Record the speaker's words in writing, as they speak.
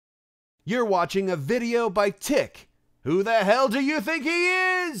You're watching a video by Tick. Who the hell do you think he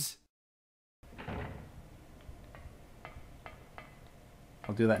is?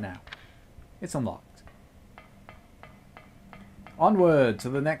 I'll do that now. It's unlocked. Onward to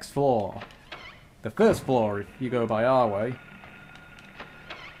the next floor. The first floor, if you go by our way.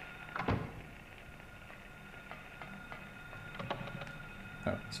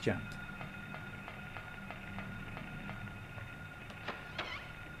 Oh, it's jammed.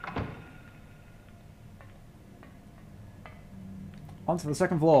 On to the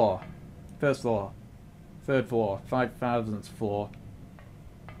second floor. First floor. Third floor. 5,000th floor.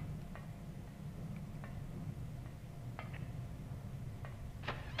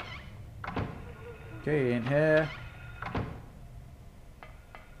 Okay, in here.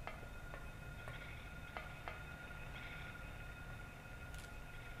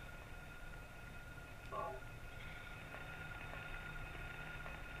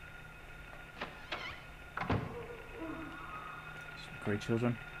 Great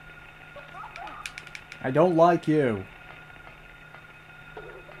children. I don't like you.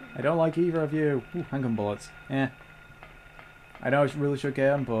 I don't like either of you. Ooh, handgun bullets. Eh. I know I really should get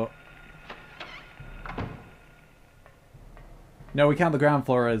them, but... No, we count the ground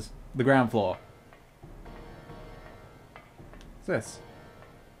floor as the ground floor. What's this?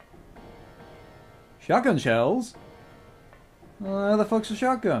 Shotgun shells? Where the fuck's a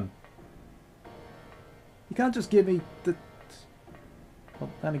shotgun? You can't just give me the... Well,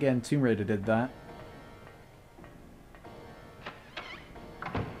 then again, Tomb Raider did that.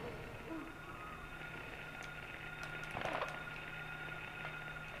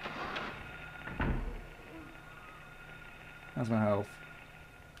 That's my health.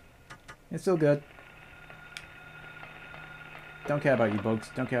 It's still good. Don't care about you bugs.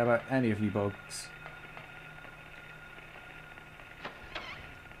 Don't care about any of you bugs.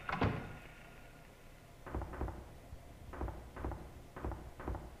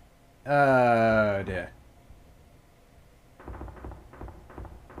 Dear.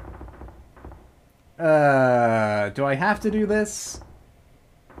 Do I have to do this?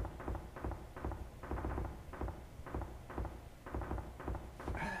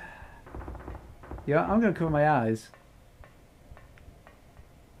 Yeah, I'm gonna cover my eyes.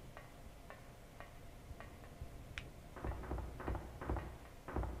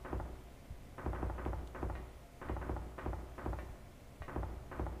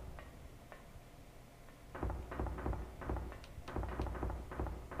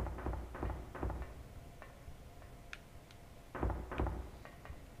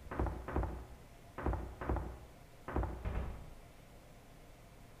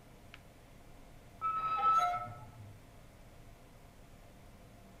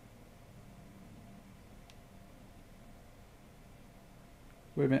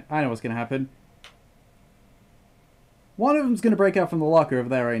 Wait a minute, I know what's gonna happen. One of them's gonna break out from the locker over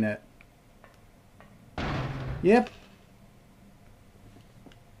there, ain't it? Yep.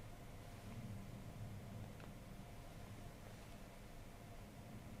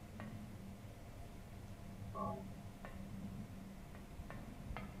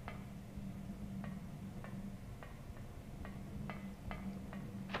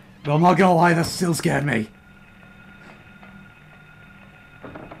 But I'm not gonna lie, that still scared me.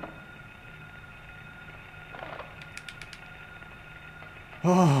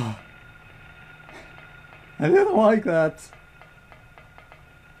 Oh, I didn't like that.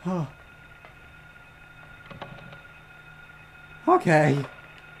 Oh. Okay.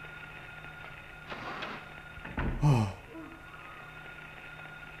 Oh.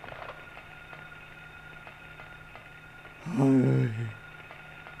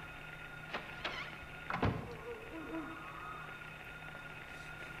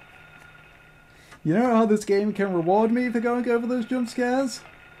 You know how this game can reward me for going over those jump scares?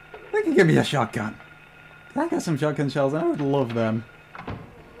 They can give me a shotgun. I got some shotgun shells and I would love them.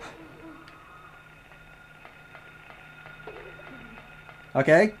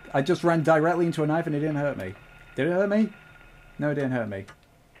 Okay, I just ran directly into a knife and it didn't hurt me. Did it hurt me? No, it didn't hurt me.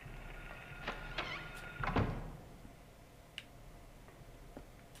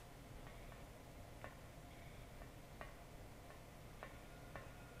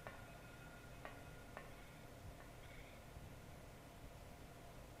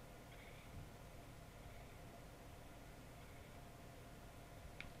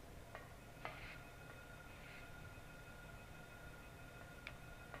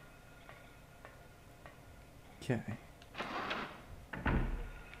 Okay.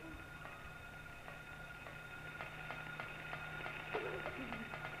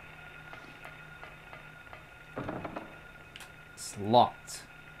 It's locked.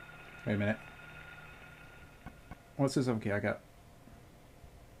 Wait a minute. What's this other key I got?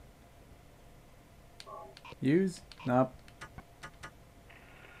 Use? Nope.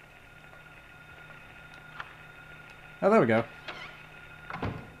 Oh, there we go.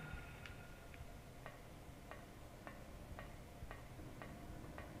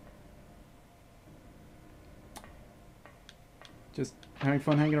 Just having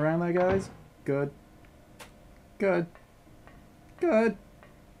fun hanging around there, guys? Good. Good. Good.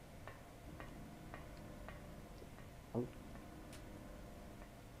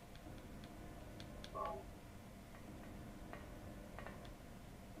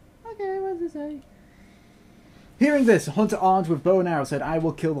 Okay, what does it say? Hearing this, a hunter armed with bow and arrow said, "I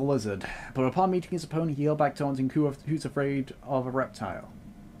will kill the lizard." But upon meeting his opponent, he yelled back taunting, "Who's afraid of a reptile?"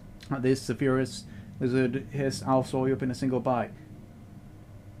 At this, the furious lizard hissed, "I'll swallow you up in a single bite."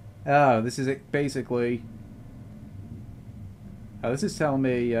 Oh, this is it, basically. Oh, this is telling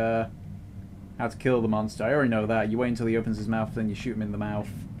me how to kill the monster. I already know that. You wait until he opens his mouth, then you shoot him in the mouth.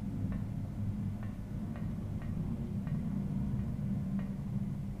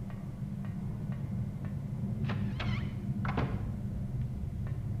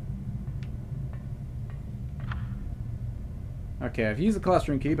 Okay, I've used the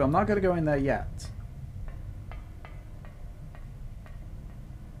classroom key, but I'm not going to go in there yet.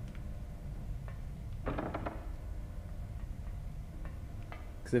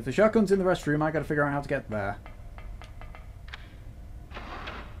 Because if the shotgun's in the restroom, I got to figure out how to get there.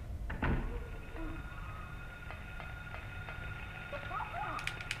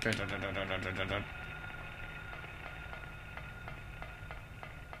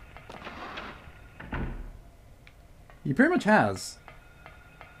 He pretty much has.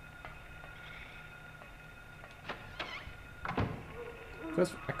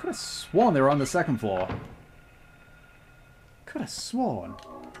 I could have sworn they were on the second floor. Could have sworn.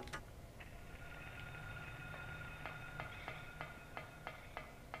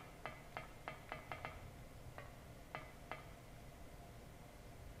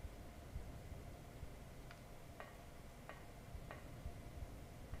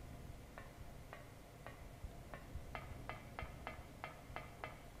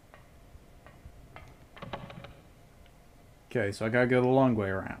 Okay, so I gotta go the long way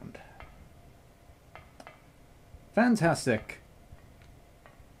around. Fantastic.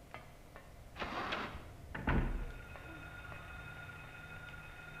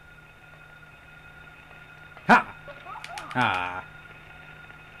 Ha! Ah.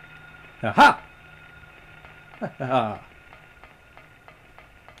 Ha ha! Ha ha!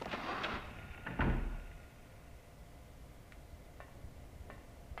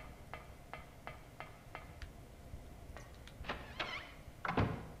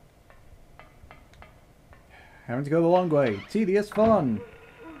 Having to go the long way. Tedious fun.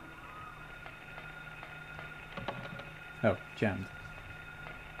 Oh, jammed.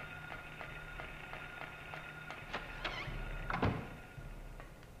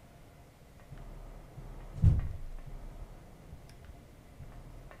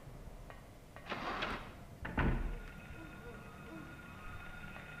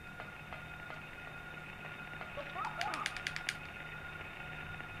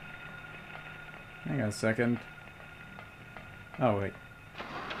 Hang on a second. Oh, wait.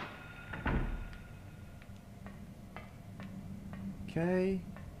 Okay.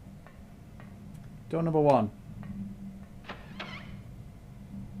 Door number 1.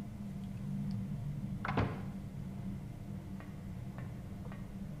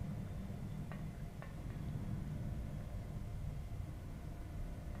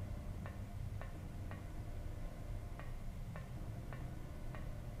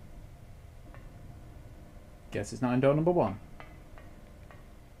 Guess it's not in door number 1.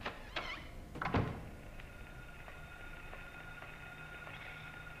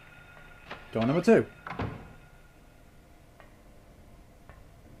 Door number 2.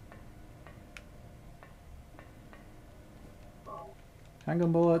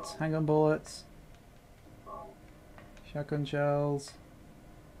 Handgun bullets, handgun bullets. Shotgun shells.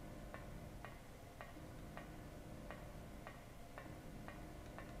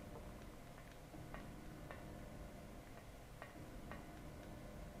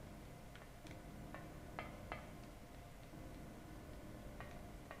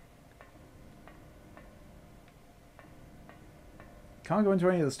 Can't go into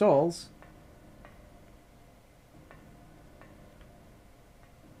any of the stalls.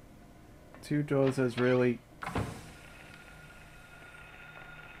 Two doors is really...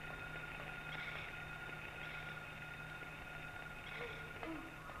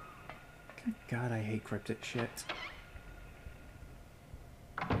 God, I hate cryptic shit.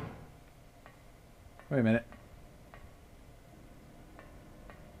 Wait a minute.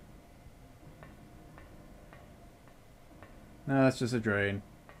 No, that's just a drain.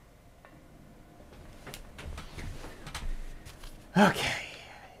 Okay.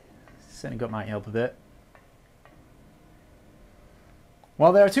 Setting up might help a bit.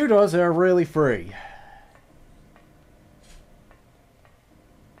 Well, there are two doors that are really free.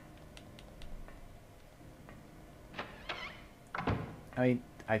 I mean,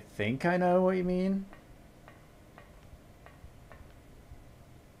 I think I know what you mean.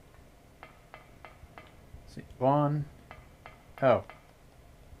 Let's see, one. Oh.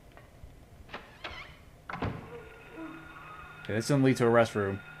 Okay, this doesn't lead to a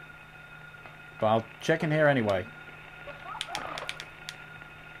restroom. But I'll check in here anyway.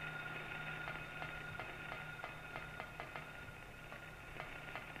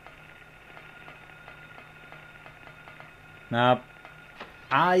 Nah.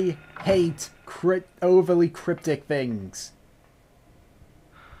 I hate overly cryptic things.